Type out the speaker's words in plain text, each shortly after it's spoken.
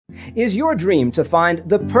Is your dream to find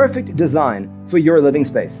the perfect design for your living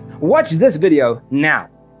space? Watch this video now.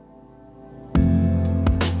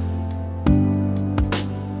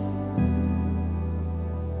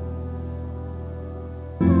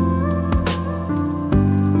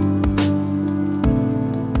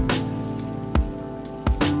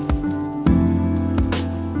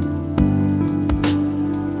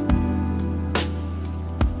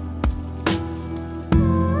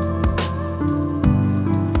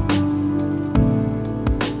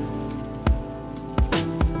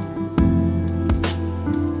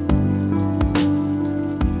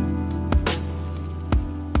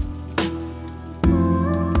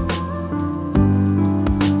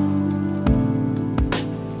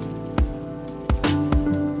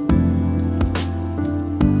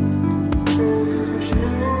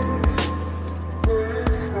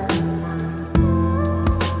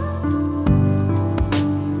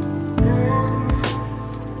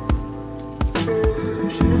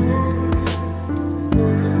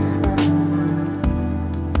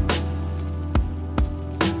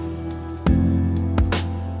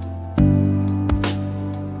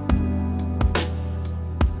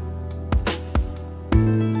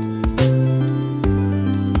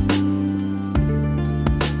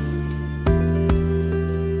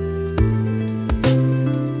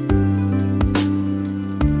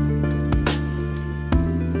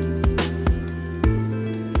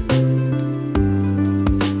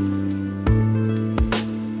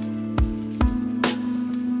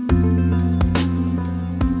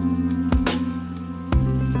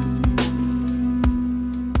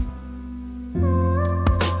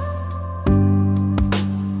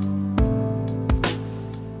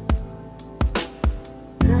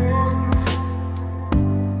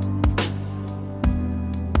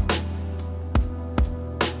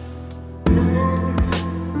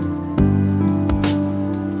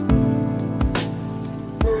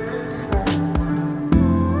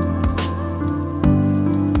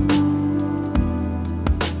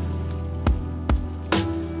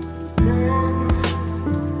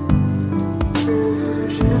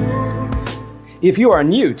 If you are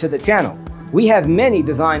new to the channel, we have many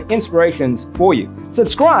design inspirations for you.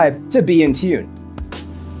 Subscribe to be in tune.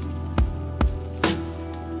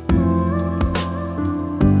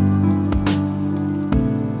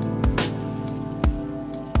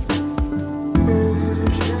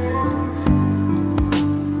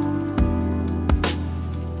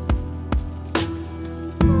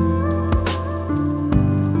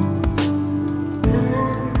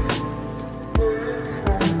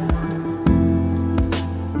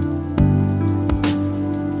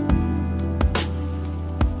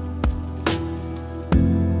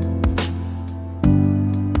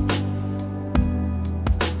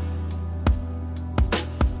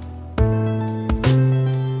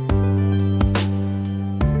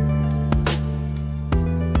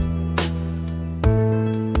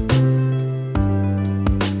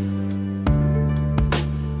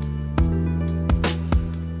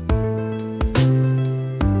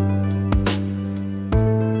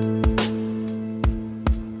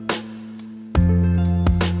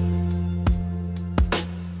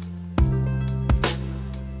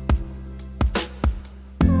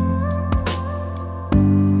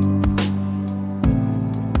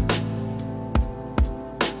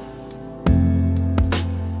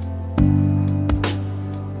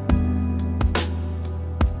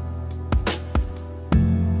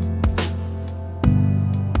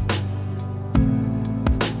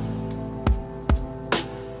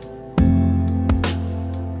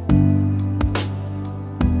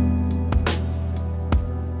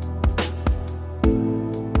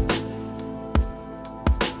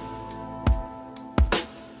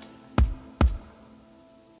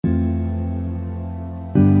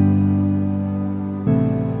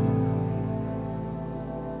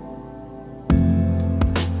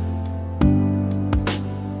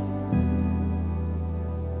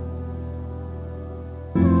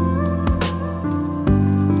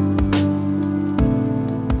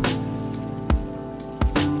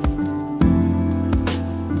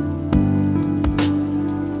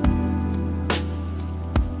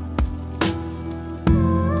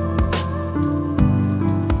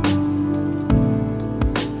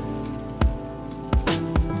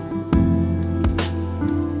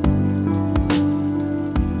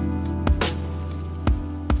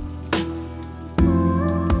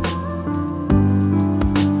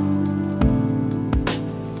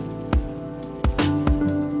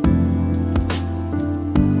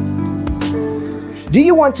 Do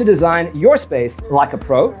you want to design your space like a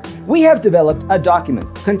pro? We have developed a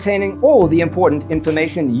document containing all the important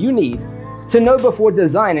information you need to know before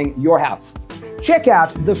designing your house. Check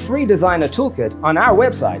out the free designer toolkit on our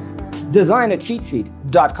website,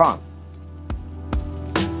 designercheatsheet.com.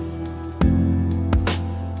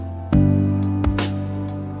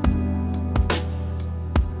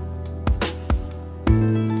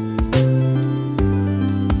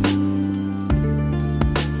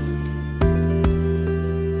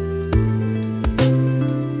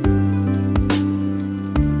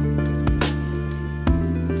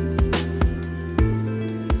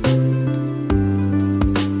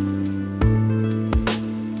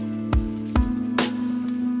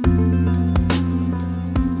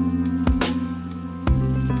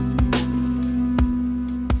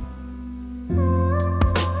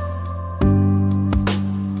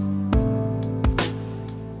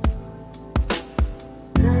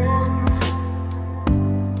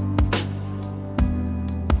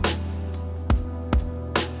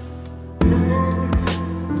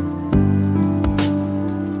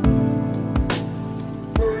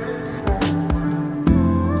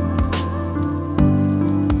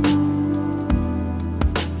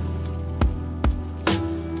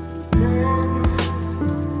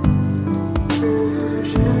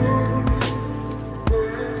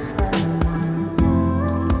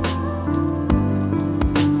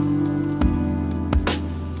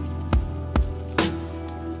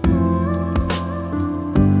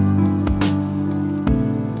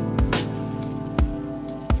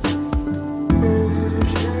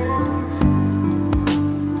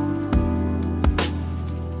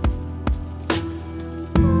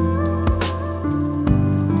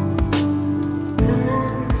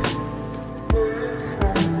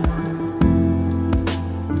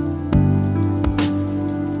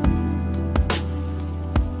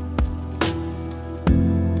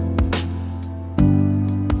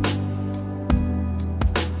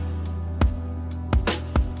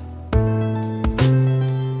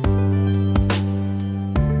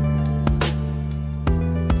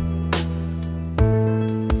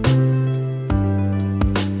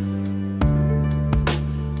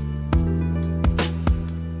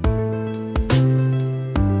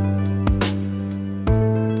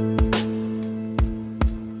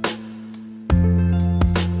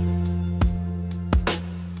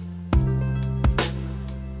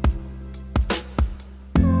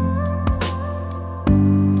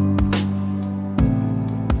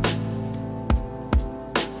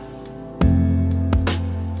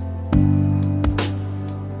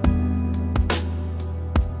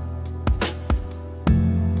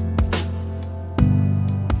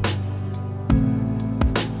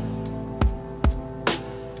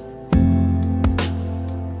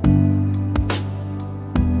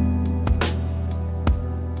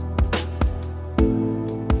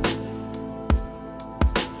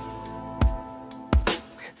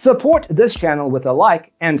 Support this channel with a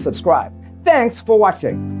like and subscribe. Thanks for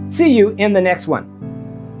watching. See you in the next one.